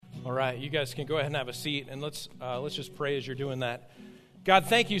All right, you guys can go ahead and have a seat, and let's just pray as you're doing that. God,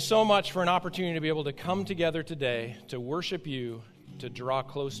 thank you so much for an opportunity to be able to come together today to worship you, to draw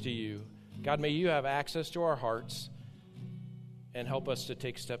close to you. God, may you have access to our hearts and help us to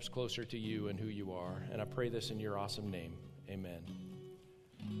take steps closer to you and who you are. And I pray this in your awesome name. Amen.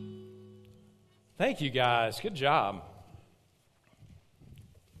 Thank you, guys. Good job.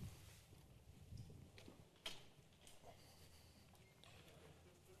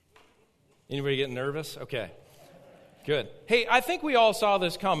 Anybody getting nervous? Okay, good. Hey, I think we all saw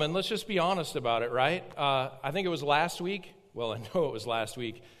this coming. Let's just be honest about it, right? I think it was last week. Well, I know it was last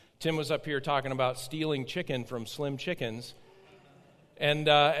week. Tim was up here talking about stealing chicken from Slim Chickens. And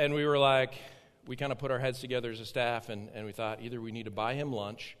we were like, we kind of put our heads together as a staff, and we thought either we need to buy him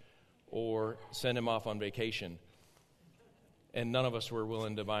lunch or send him off on vacation. And none of us were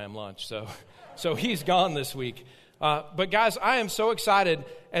willing to buy him lunch. So he's gone this week. But guys, I am so excited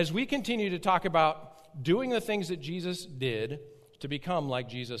as we continue to talk about doing the things that Jesus did to become like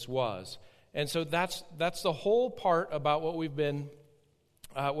Jesus was. And so that's the whole part about what we've been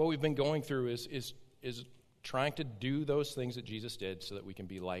going through is trying to do those things that Jesus did so that we can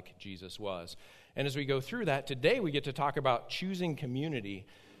be like Jesus was. And as we go through that, today we get to talk about choosing community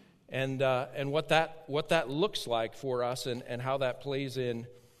and what that looks like for us and how that plays in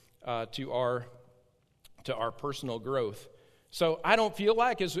to our personal growth. So I don't feel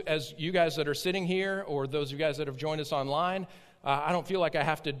like, as you guys that are sitting here or those of you guys that have joined us online, I don't feel like I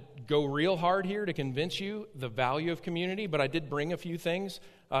have to go real hard here to convince you the value of community, but I did bring a few things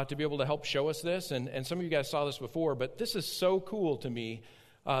to be able to help show us this, and some of you guys saw this before, but this is so cool to me,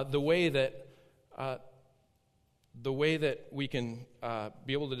 the way that we can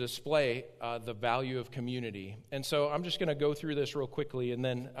be able to display the value of community. And so I'm just going to go through this real quickly, and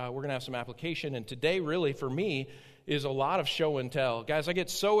then we're going to have some application. And today, really, for me, is a lot of show and tell. Guys, I get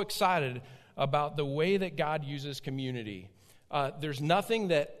so excited about the way that God uses community. There's nothing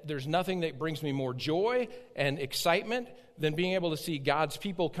that brings me more joy and excitement than being able to see God's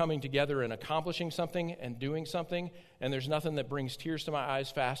people coming together and accomplishing something and doing something. And there's nothing that brings tears to my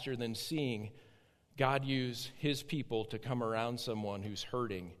eyes faster than seeing God use his people to come around someone who's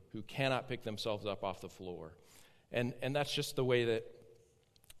hurting, who cannot pick themselves up off the floor. And that's just the way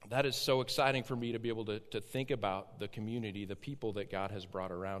that is so exciting for me to be able to think about the community, the people that God has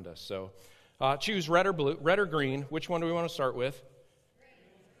brought around us. So choose red or blue, red or green. Which one do we want to start with?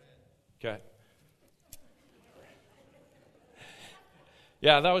 Okay.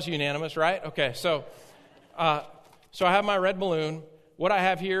 Yeah, that was unanimous, right? Okay, so I have my red balloon. What I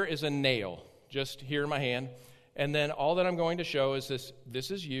have here is a nail, just here in my hand. And then all that I'm going to show is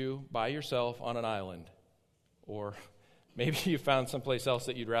this is you by yourself on an island. Or maybe you found someplace else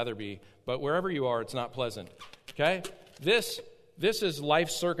that you'd rather be. But wherever you are, it's not pleasant. Okay? This is life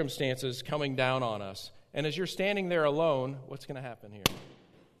circumstances coming down on us. And as you're standing there alone, what's going to happen here?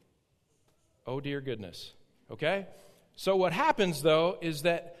 Oh, dear goodness. Okay? So what happens, though, is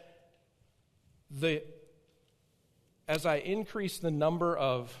that as I increase the number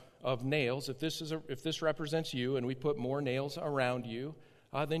of nails, if this represents you and we put more nails around you,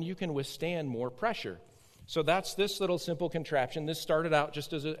 then you can withstand more pressure. So that's this little simple contraption. This started out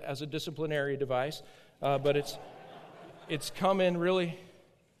just as a disciplinary device, but it's come in really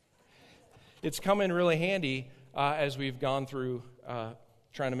handy as we've gone through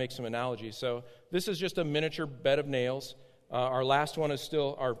trying to make some analogies. So this is just a miniature bed of nails. Our last one is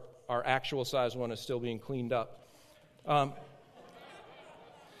still our actual size one is still being cleaned up. Man,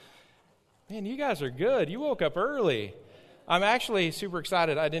 you guys are good. You woke up early. I'm actually super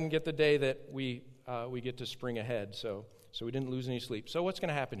excited. I didn't get the day that we get to spring ahead, so we didn't lose any sleep. So what's going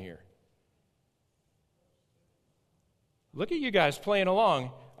to happen here? Look at you guys playing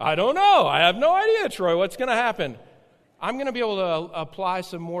along. I don't know. I have no idea, Troy. What's going to happen? I'm going to be able to apply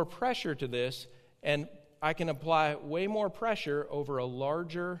some more pressure to this, and I can apply way more pressure over a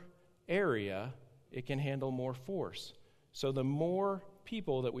larger area. It can handle more force. So the more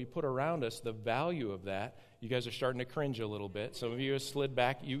people that we put around us, the value of that, you guys are starting to cringe a little bit. Some of you have slid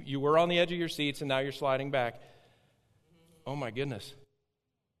back. You were on the edge of your seats, and now you're sliding back. Oh, my goodness.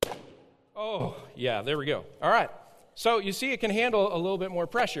 Oh, yeah, there we go. All right. So you see it can handle a little bit more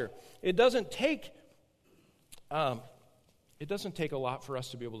pressure. It doesn't take a lot for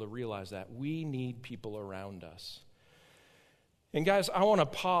us to be able to realize that. We need people around us. And guys, I want to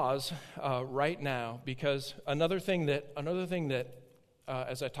pause right now because another thing that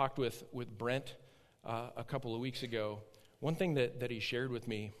as I talked with Brent a couple of weeks ago, one thing that he shared with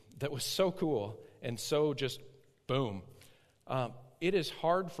me that was so cool and so just boom. It is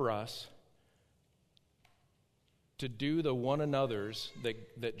hard for us to do the one another's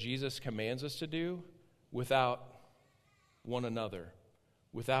that Jesus commands us to do without one another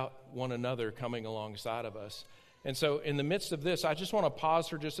coming alongside of us. And so in the midst of this, I just want to pause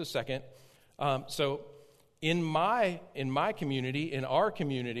for just a second. So in my community, in our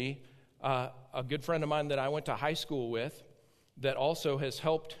community, a good friend of mine that I went to high school with that also has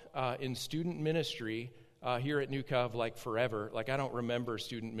helped in student ministry here at New Cove like forever. Like I don't remember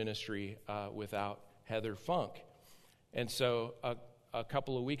student ministry without Heather Funk. And so a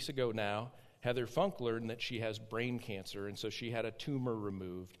couple of weeks ago now, Heather Funk learned that she has brain cancer, and so she had a tumor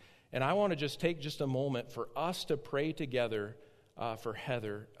removed. And I want to just take just a moment for us to pray together for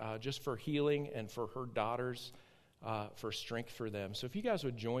Heather, just for healing and for her daughters, for strength for them. So if you guys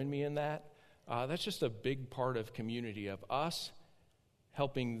would join me in that, that's just a big part of community, of us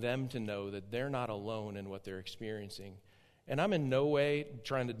helping them to know that they're not alone in what they're experiencing. And I'm in no way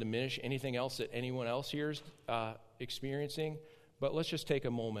trying to diminish anything else that anyone else here is experiencing, but let's just take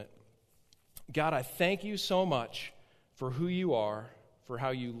a moment. God, I thank you so much for who you are, for how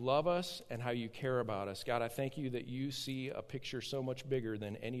you love us and how you care about us. God, I thank you that you see a picture so much bigger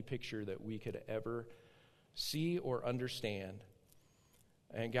than any picture that we could ever see or understand.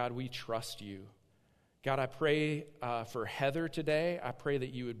 And God, we trust you. God, I pray for Heather today. I pray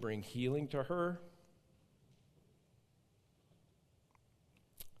that you would bring healing to her.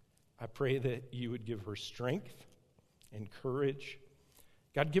 I pray that you would give her strength and courage.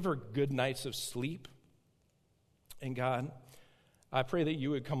 God, give her good nights of sleep. And God, I pray that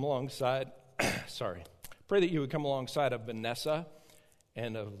you would come alongside, pray that you would come alongside of Vanessa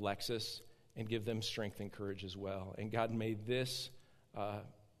and of Lexus and give them strength and courage as well. And God, may this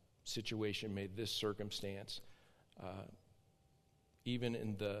situation, may this circumstance, even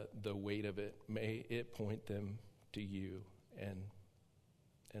in the weight of it, may it point them to you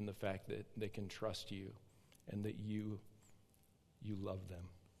and the fact that they can trust you and that you love them.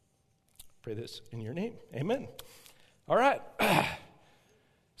 Pray this in your name. Amen. All right.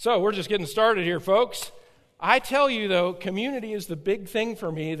 So we're just getting started here, folks. I tell you, though, community is the big thing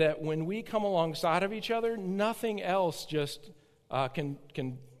for me, that when we come alongside of each other, nothing else just can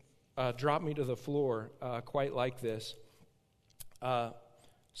drop me to the floor quite like this.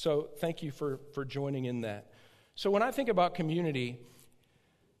 So thank you for joining in that. So when I think about community,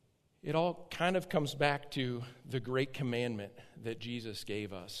 it all kind of comes back to the great commandment that Jesus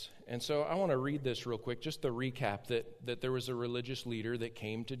gave us. And so I want to read this real quick, just the recap that there was a religious leader that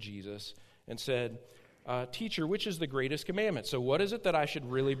came to Jesus and said, Teacher, which is the greatest commandment? So what is it that I should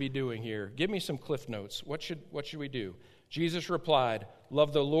really be doing here? Give me some cliff notes. What should we do? Jesus replied,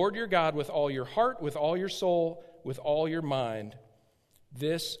 love the Lord your God with all your heart, with all your soul, with all your mind.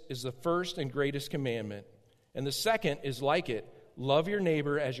 This is the first and greatest commandment. And the second is like it. Love your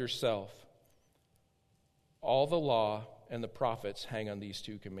neighbor as yourself. All the law and the prophets hang on these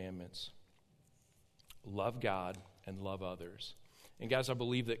two commandments. Love God and love others. And guys, I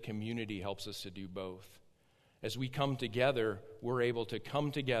believe that community helps us to do both. As we come together, we're able to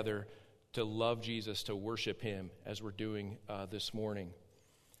come together to love Jesus, to worship him, as we're doing this morning.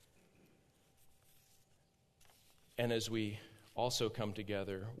 And as we also come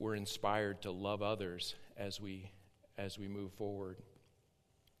together, we're inspired to love others as we move forward.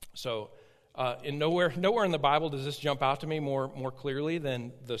 So, nowhere in the Bible does this jump out to me more clearly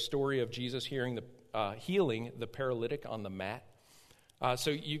than the story of Jesus healing the paralytic on the mat. So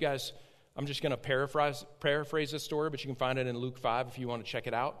you guys, I'm just going to paraphrase this story, but you can find it in Luke 5 if you want to check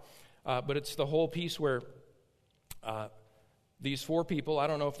it out. But it's the whole piece where these four people, I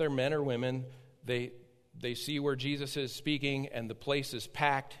don't know if they're men or women, they see where Jesus is speaking, and the place is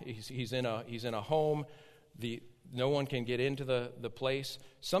packed. He's in a home. No one can get into the place.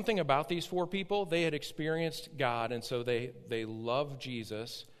 Something about these four people, they had experienced God, and so they love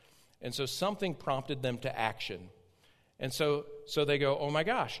Jesus. And so something prompted them to action. And so they go, oh my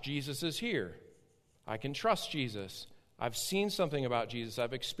gosh, Jesus is here. I can trust Jesus. I've seen something about Jesus.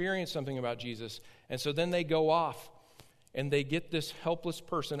 I've experienced something about Jesus. And so then they go off, and they get this helpless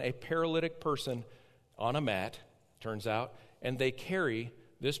person, a paralytic person, on a mat, turns out, and they carry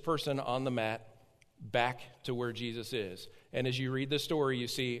this person on the mat back to where Jesus is. And as you read the story, you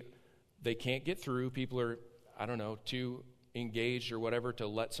see they can't get through. People are, too engaged or whatever to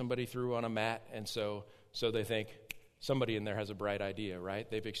let somebody through on a mat. And so they think somebody in there has a bright idea, right?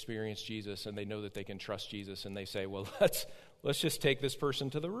 They've experienced Jesus and they know that they can trust Jesus, and they say, well, let's just take this person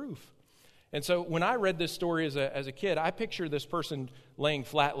to the roof. And so when I read this story as a kid, I picture this person laying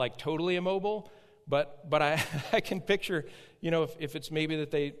flat, like totally immobile. But I can picture, if it's maybe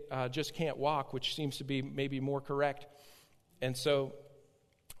that they just can't walk, which seems to be maybe more correct. And so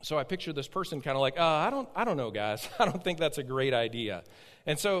So I picture this person kind of like, I don't know, guys. I don't think that's a great idea.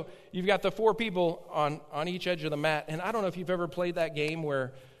 And so you've got the 4 people on each edge of the mat. And I don't know if you've ever played that game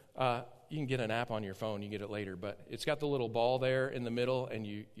where you can get an app on your phone. You get it later. But it's got the little ball there in the middle, and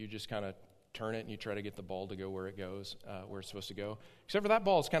you just kind of turn it, and you try to get the ball to go where it goes, where it's supposed to go. Except for that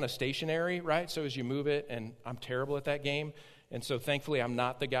ball is kind of stationary, right? So as you move it, and I'm terrible at that game. And so thankfully, I'm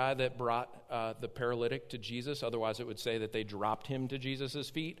not the guy that brought the paralytic to Jesus. Otherwise, it would say that they dropped him to Jesus'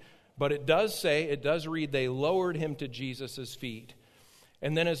 feet. But it does read, they lowered him to Jesus' feet.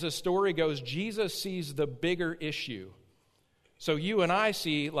 And then as the story goes, Jesus sees the bigger issue. So you and I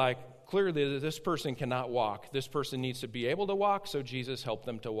see, like, clearly that this person cannot walk. This person needs to be able to walk, so Jesus helped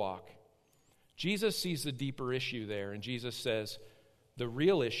them to walk. Jesus sees the deeper issue there, and Jesus says, the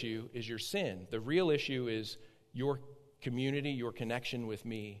real issue is your sin. The real issue is your community, your connection with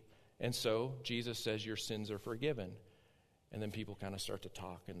me. And so Jesus says your sins are forgiven. And then people kind of start to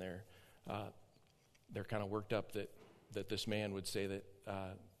talk, and they're kind of worked up that this man would say that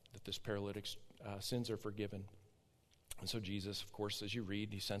this paralytic's sins are forgiven. And so Jesus, of course, as you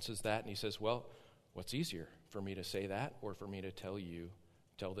read, he senses that, and he says, well, what's easier, for me to say that or for me to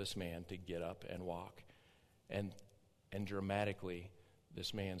tell this man to get up and walk? And dramatically,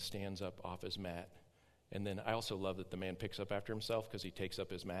 this man stands up off his mat. And then I also love that the man picks up after himself, because he takes up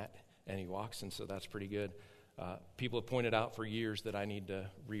his mat and he walks, and so that's pretty good. People have pointed out for years that I need to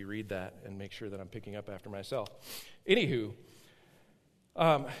reread that and make sure that I'm picking up after myself. Anywho,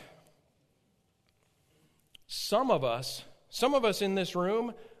 some of us in this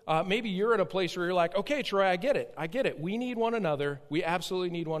room, maybe you're at a place where you're like, okay, Troy, I get it. We need one another. We absolutely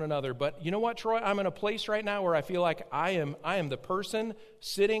need one another. But you know what, Troy? I'm in a place right now where I feel like I am the person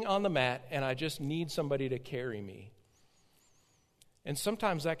sitting on the mat, and I just need somebody to carry me. And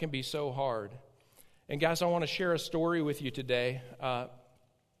sometimes that can be so hard. And guys, I want to share a story with you today.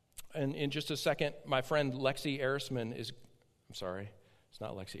 And in just a second, my friend Lexi Arisman it's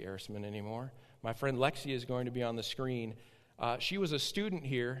not Lexi Arisman anymore. My friend Lexi is going to be on the screen. She was a student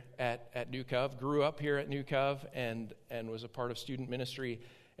here at New Cove, grew up here at New Cove, and was a part of student ministry.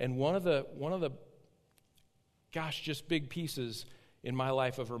 And one of the just big pieces in my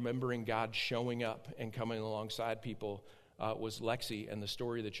life of remembering God showing up and coming alongside people was Lexi and the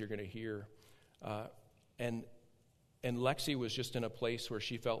story that you're going to hear. And Lexi was just in a place where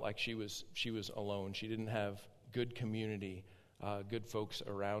she felt like she was alone. She didn't have good community, good folks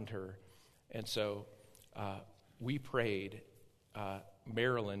around her. And so we prayed.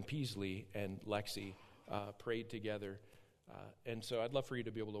 Marilyn Peasley and Lexi prayed together. And so I'd love for you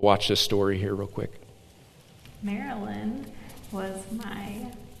to be able to watch this story here real quick. Marilyn was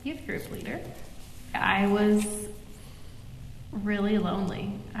my youth group leader. I was really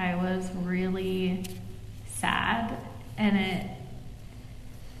lonely. I was really sad, and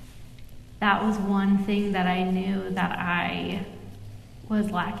that was one thing that I knew that I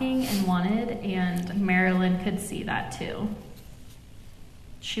was lacking and wanted, and Marilyn could see that too.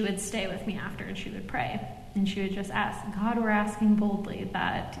 She would stay with me after, and she would pray, and she would just ask, God, we're asking boldly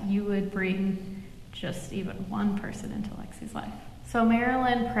that you would bring just even one person into Lexi's life. So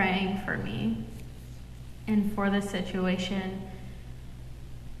Marilyn praying for me and for the situation,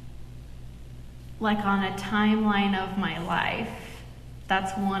 like on a timeline of my life,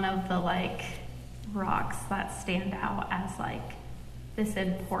 that's one of the rocks that stand out as this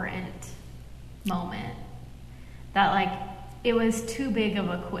important moment. That it was too big of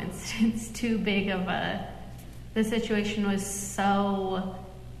a coincidence, too big of the situation was so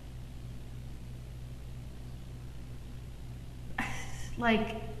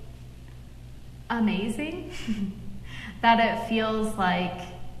amazing that it feels like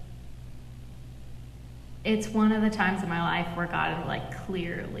it's one of the times in my life where God had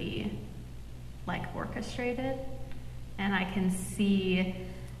clearly orchestrated, and I can see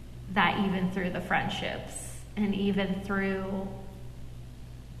that even through the friendships and even through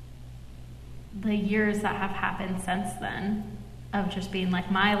the years that have happened since then, of just being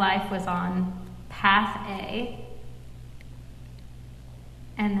my life was on path A,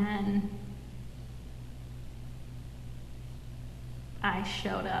 and then I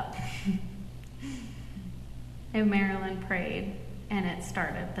showed up. And Marilyn prayed, and it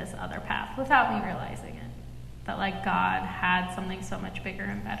started this other path without me realizing it. That God had something so much bigger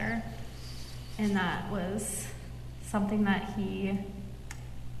and better. And that was something that you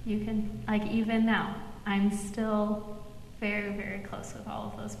can, even now, I'm still very, very close with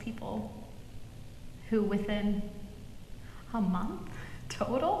all of those people who within a month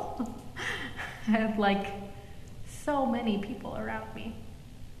total had so many people around me.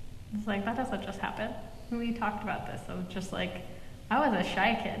 It's that doesn't just happen. We talked about this, of just I was a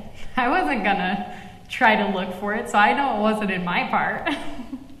shy kid. I wasn't going to try to look for it, so I know it wasn't in my part.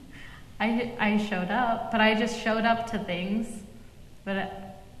 I showed up, but I just showed up to things,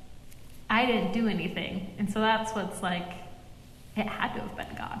 but I didn't do anything. And so that's what's like, it had to have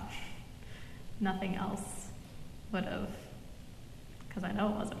been God. Nothing else would have, because I know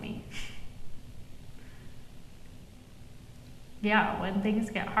it wasn't me. Yeah, when things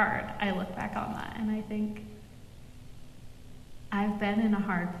get hard, I look back on that and I think, I've been in a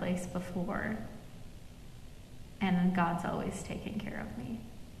hard place before, and then God's always taken care of me.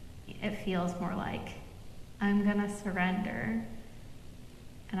 It feels more like I'm going to surrender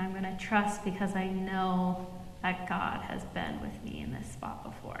and I'm going to trust because I know that God has been with me in this spot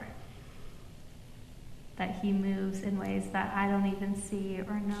before. That he moves in ways that I don't even see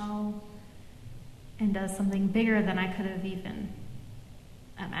or know and does something bigger than I could have even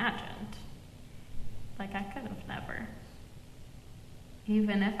imagined. Like I could have never.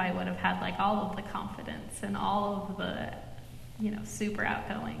 Even if I would have had like all of the confidence and all of the, super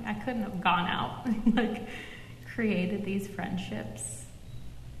outgoing, I couldn't have gone out and like created these friendships.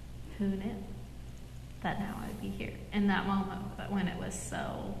 Who knew that now I'd be here in that moment when it was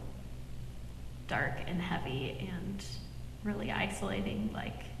so dark and heavy and really isolating,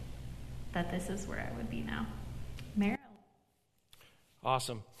 like that this is where I would be now. Meryl.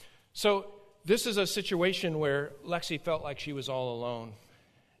 Awesome. So this is a situation where Lexi felt like she was all alone,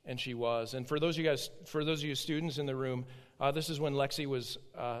 and she was. And for those of you students in the room, this is when Lexi was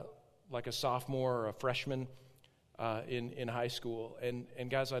like a sophomore or a freshman in high school. And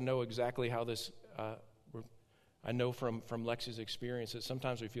guys, I know exactly how this. I know from Lexi's experience that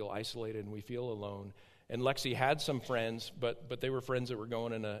sometimes we feel isolated and we feel alone. And Lexi had some friends, but they were friends that were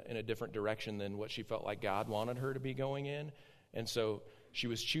going in a different direction than what she felt like God wanted her to be going in. And so she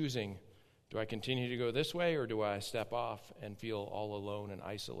was choosing, do I continue to go this way or do I step off and feel all alone and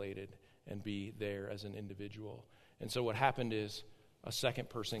isolated and be there as an individual? And so what happened is a second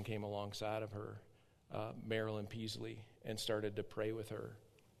person came alongside of her, Marilyn Peasley, and started to pray with her.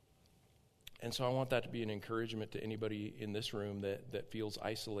 And so I want that to be an encouragement to anybody in this room that feels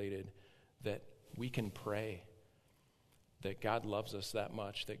isolated, that we can pray, that God loves us that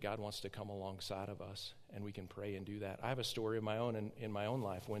much, that God wants to come alongside of us, and we can pray and do that. I have a story of my own in my own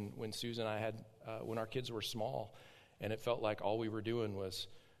life. When Susan and I had, when our kids were small, and it felt like all we were doing was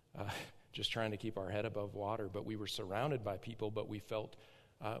just trying to keep our head above water, but we were surrounded by people, but we felt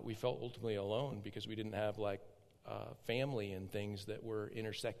ultimately alone because we didn't have family and things that were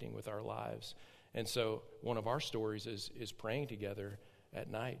intersecting with our lives. And so one of our stories is praying together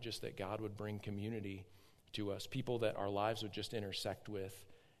at night, just that God would bring community to us, people that our lives would just intersect with,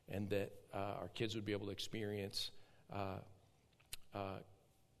 and that our kids would be able to experience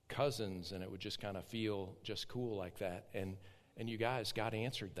cousins, and it would just kind of feel just cool like that. And you guys, God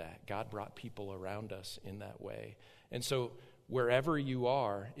answered that. God brought people around us in that way. And so wherever you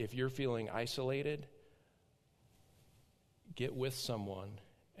are, if you're feeling isolated, get with someone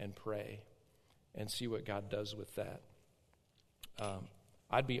and pray and see what God does with that.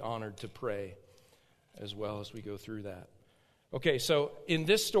 I'd be honored to pray as well as we go through that. Okay, so in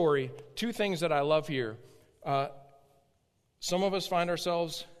this story, two things that I love here. Some of us find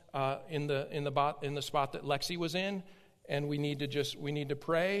ourselves in the spot that Lexi was in, and we need to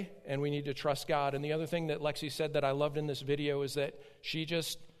pray and we need to trust God. And the other thing that Lexi said that I loved in this video is that she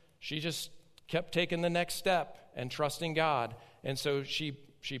just kept taking the next step and trusting God. And so she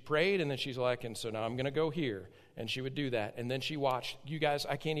prayed, and then she's like, and so now I'm going to go here. And she would do that. And then she watched. You guys,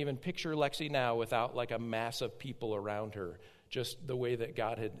 I can't even picture Lexi now without like a mass of people around her, just the way that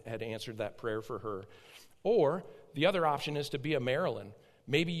God had answered that prayer for her. Or the other option is to be a Marilyn.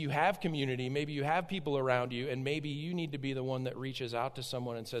 Maybe you have community, maybe you have people around you, and maybe you need to be the one that reaches out to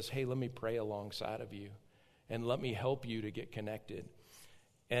someone and says, hey, let me pray alongside of you, and let me help you to get connected.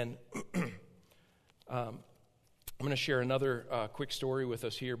 And I'm going to share another quick story with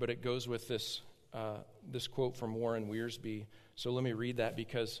us here, but it goes with this quote from Warren Wiersbe. So let me read that,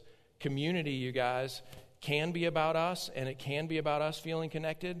 because community, you guys, can be about us, and it can be about us feeling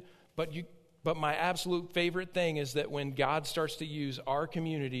connected, but my absolute favorite thing is that when God starts to use our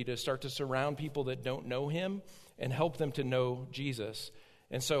community to start to surround people that don't know him and help them to know Jesus.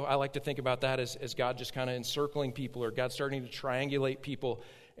 And so I like to think about that as God just kind of encircling people, or God starting to triangulate people,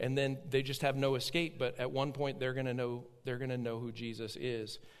 and then they just have no escape, but at one point they're going to know who Jesus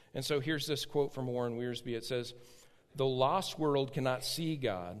is. And so here's this quote from Warren Wiersbe. It says, "The lost world cannot see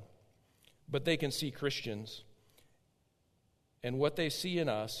God, but they can see Christians. And what they see in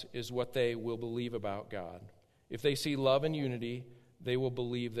us is what they will believe about God. If they see love and unity, they will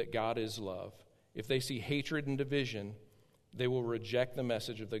believe that God is love. If they see hatred and division, they will reject the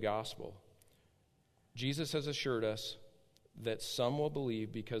message of the gospel. Jesus has assured us that some will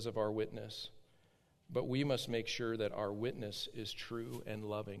believe because of our witness, but we must make sure that our witness is true and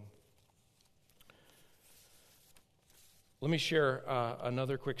loving. Let me share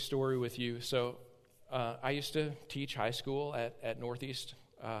another quick story with you. So I used to teach high school at Northeast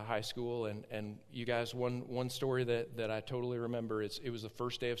High School, and you guys, one story that I totally remember, it was the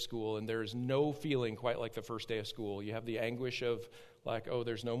first day of school, and there is no feeling quite like the first day of school. You have the anguish of like, oh,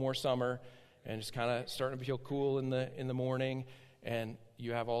 there's no more summer, and it's kind of starting to feel cool in the morning, and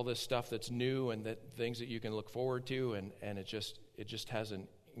you have all this stuff that's new and that things that you can look forward to, and it just has an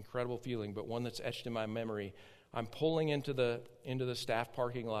incredible feeling. But one that's etched in my memory, I'm pulling into the staff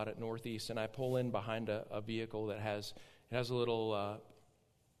parking lot at Northeast, and I pull in behind a vehicle that has a little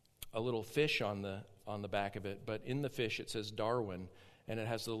fish on the back of it, but in the fish it says Darwin, and it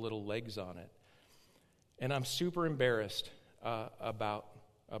has the little legs on it. And I'm super embarrassed about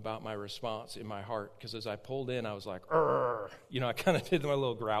my response in my heart, because as I pulled in, I was like, "Arr!" I kind of did my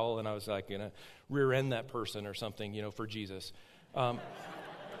little growl, and I was like, rear end that person or something, for Jesus.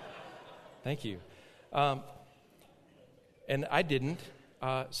 Thank you. And I didn't.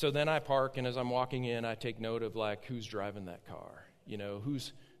 So then I park, and as I'm walking in, I take note of like who's driving that car.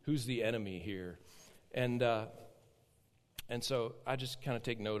 Who's the enemy here, and so I just kind of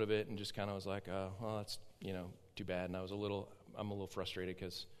take note of it, and just kind of was like, well, that's too bad. And I'm a little frustrated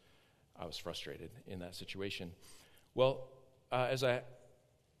because I was frustrated in that situation. Well, as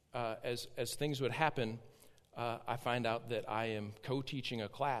things would happen, I find out that I am co-teaching a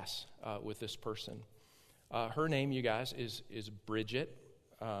class with this person. Her name, you guys, is Bridget,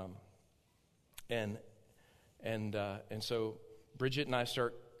 and so Bridget and I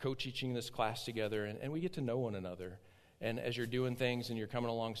start co-teaching this class together, and we get to know one another. And as you're doing things and you're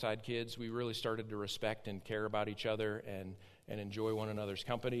coming alongside kids, we really started to respect and care about each other and enjoy one another's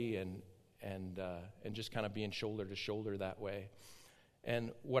company and just kind of being shoulder to shoulder that way.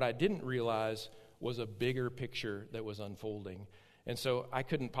 And what I didn't realize was a bigger picture that was unfolding. And so I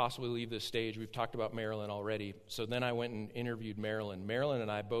couldn't possibly leave this stage. We've talked about Marilyn already. So then I went and interviewed Marilyn. Marilyn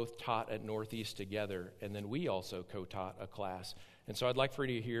and I both taught at Northeast together, and then we also co-taught a class. And so I'd like for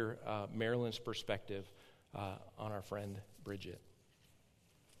you to hear Marilyn's perspective on our friend Bridget.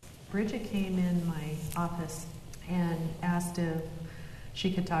 Bridget came in my office and asked if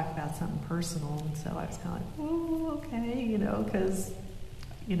she could talk about something personal. And so I was kind of like, oh, okay, because,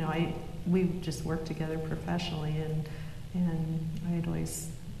 we just worked together professionally, and I had always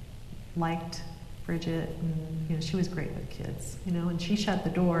liked Bridget, and she was great with kids, and she shut the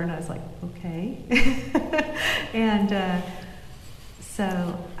door, and I was like, okay. And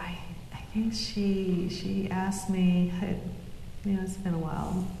so I think she asked me, it's been a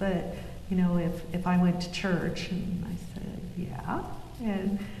while, but if I went to church, and I said, yeah,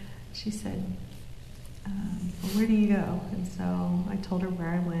 and she said, well, where do you go? And so I told her where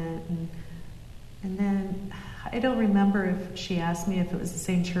I went, and then I don't remember if she asked me if it was the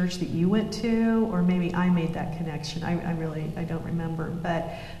same church that you went to, or maybe I made that connection. I don't remember, but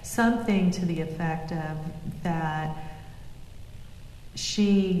something to the effect of that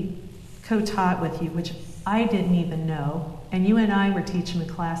she co-taught with you, which I didn't even know, and you and I were teaching a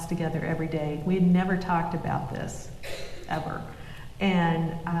class together every day. We had never talked about this, ever.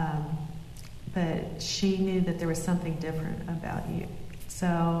 And but she knew that there was something different about you. So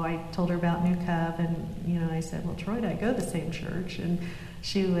I told her about New Cove, and I said, well, Troy and I go to the same church, and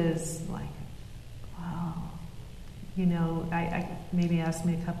she was like, wow. I maybe asked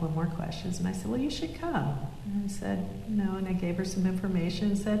me a couple of more questions, and I said, well, you should come. And I said, and I gave her some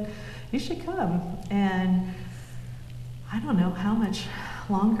information and said, you should come. And I don't know how much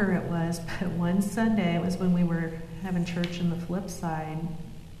longer it was, but one Sunday, it was when we were having church in the flip side,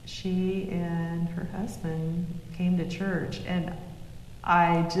 she and her husband came to church, and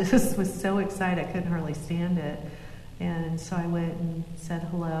I just was so excited I couldn't hardly stand it. And so I went and said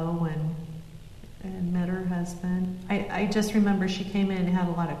hello and met her husband. I just remember she came in and had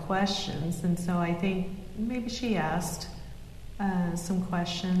a lot of questions, and so I think maybe she asked some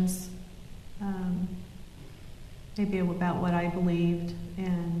questions, maybe about what I believed,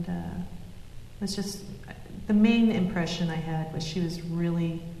 and it was just the main impression I had was she was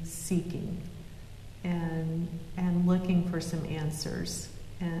really seeking and looking for some answers,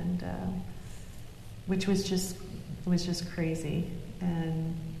 and which was just crazy,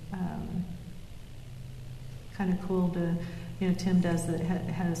 and kind of cool to, Tim does that,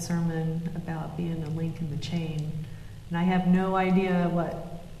 had a sermon about being a link in the chain, and I have no idea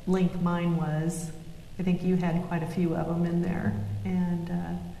what link mine was. I think you had quite a few of them in there, and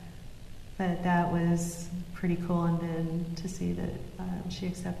But that was pretty cool. And then to see that she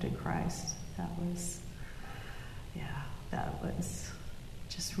accepted Christ, that was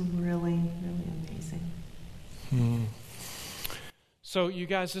just really, really amazing. So you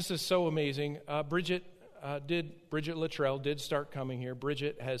guys, this is so amazing. Bridget Luttrell did start coming here.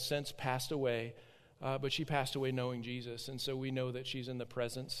 Bridget has since passed away, but she passed away knowing Jesus, and so we know that she's in the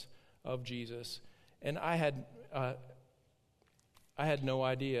presence of Jesus. And I had no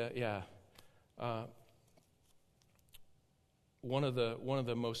idea. Yeah. One of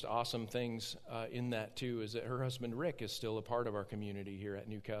the most awesome things in that too is that her husband Rick is still a part of our community here at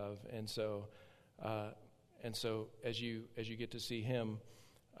New Cove, and so as you get to see him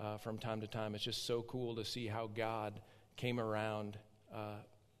from time to time, it's just so cool to see how God came around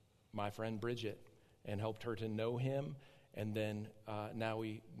my friend Bridget and helped her to know him, and then now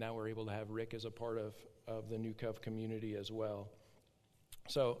we're able to have Rick as a part of the New Cove community as well.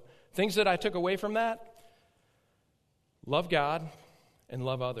 So things that I took away from that: love God and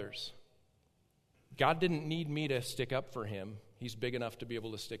love others. God didn't need me to stick up for him. He's big enough to be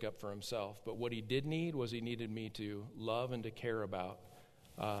able to stick up for himself. But what he did need was he needed me to love and to care about,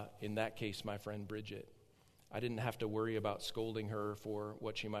 in that case, my friend Bridget. I didn't have to worry about scolding her for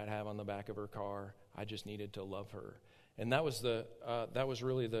what she might have on the back of her car. I just needed to love her. And that was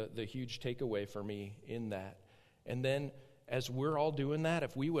really the huge takeaway for me in that. And then as we're all doing that,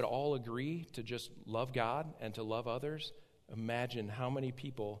 if we would all agree to just love God and to love others, imagine how many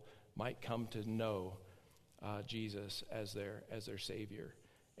people might come to know Jesus as their Savior,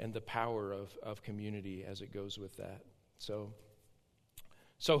 and the power of community as it goes with that. So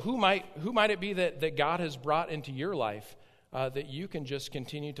who might it be that God has brought into your life that you can just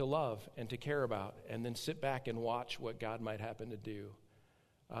continue to love and to care about, and then sit back and watch what God might happen to do?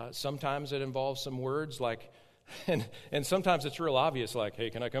 Sometimes it involves some words like, and sometimes it's real obvious, like, hey,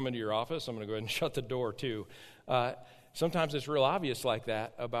 can I come into your office? I'm going to go ahead and shut the door too. Sometimes it's real obvious like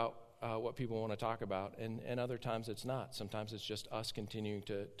that about what people want to talk about, and other times it's not. Sometimes it's just us continuing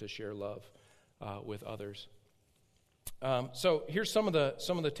to share love with others. So here's some of the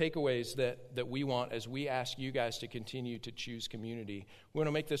takeaways that we want as we ask you guys to continue to choose community. We want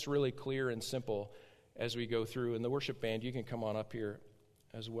to make this really clear and simple as we go through. And the worship band, you can come on up here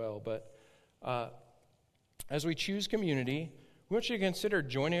as well. But as we choose community, we want you to consider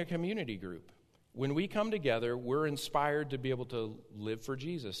joining a community group. When we come together, we're inspired to be able to live for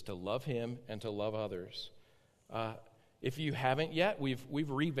Jesus, to love him, and to love others. If you haven't yet, we've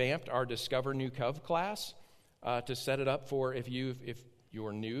revamped our Discover New Cove class to set it up for if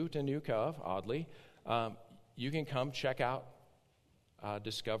you're new to New Cove, oddly, you can come check out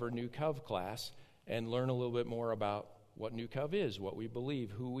Discover New Cove class and learn a little bit more about what New Cove is, what we believe,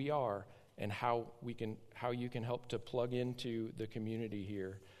 who we are, and how you can help to plug into the community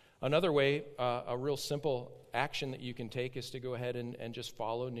here. Another way, a real simple action that you can take is to go ahead and just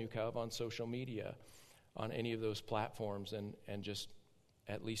follow New Cove on social media, on any of those platforms, and just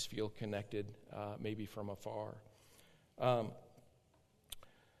at least feel connected, maybe from afar.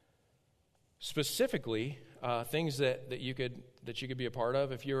 Specifically, things that you could be a part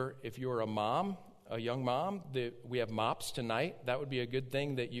of. If you're a mom, a young mom, we have MOPS tonight. That would be a good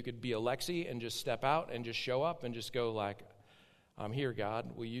thing that you could be Alexi and just step out and just show up and just go like, I'm here,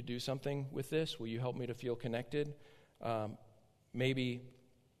 God. Will you do something with this? Will you help me to feel connected? Maybe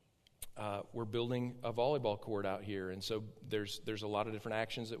we're building a volleyball court out here, and so there's a lot of different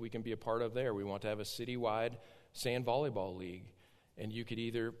actions that we can be a part of there. We want to have a citywide sand volleyball league, and you could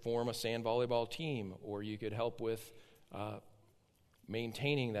either form a sand volleyball team, or you could help with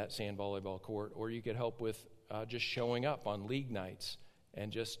maintaining that sand volleyball court, or you could help with just showing up on league nights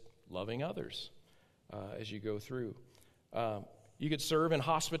and just loving others as you go through. You could serve in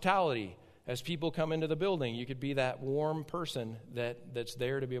hospitality. As people come into the building, you could be that warm person that's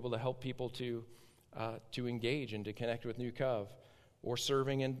there to be able to help people to engage and to connect with New Cove, or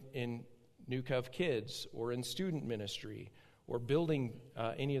serving in New Cove Kids, or in student ministry, or building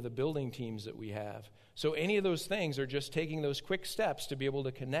any of the building teams that we have. So any of those things are just taking those quick steps to be able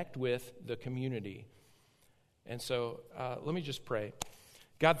to connect with the community. And so let me just pray.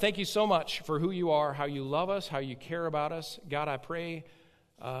 God, thank you so much for who you are, how you love us, how you care about us. God, I pray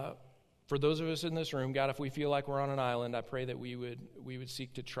for those of us in this room, God, if we feel like we're on an island, I pray that we would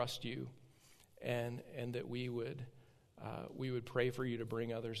seek to trust you, and that we would pray for you to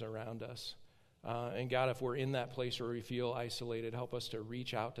bring others around us. And God, if we're in that place where we feel isolated, help us to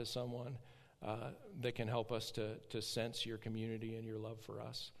reach out to someone that can help us to sense your community and your love for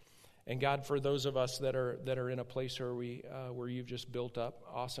us. And God, for those of us that are in a place where you've just built up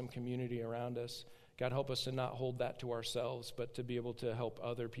awesome community around us, God, help us to not hold that to ourselves, but to be able to help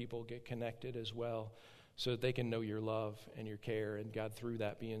other people get connected as well so that they can know your love and your care. And God, through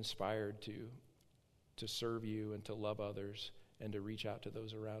that, be inspired to serve you and to love others and to reach out to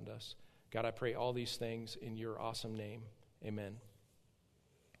those around us. God, I pray all these things in your awesome name. Amen.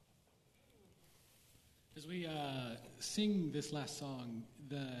 As we sing this last song,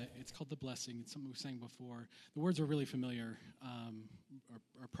 it's called The Blessing. It's something we sang before. The words are really familiar,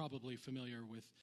 are probably familiar with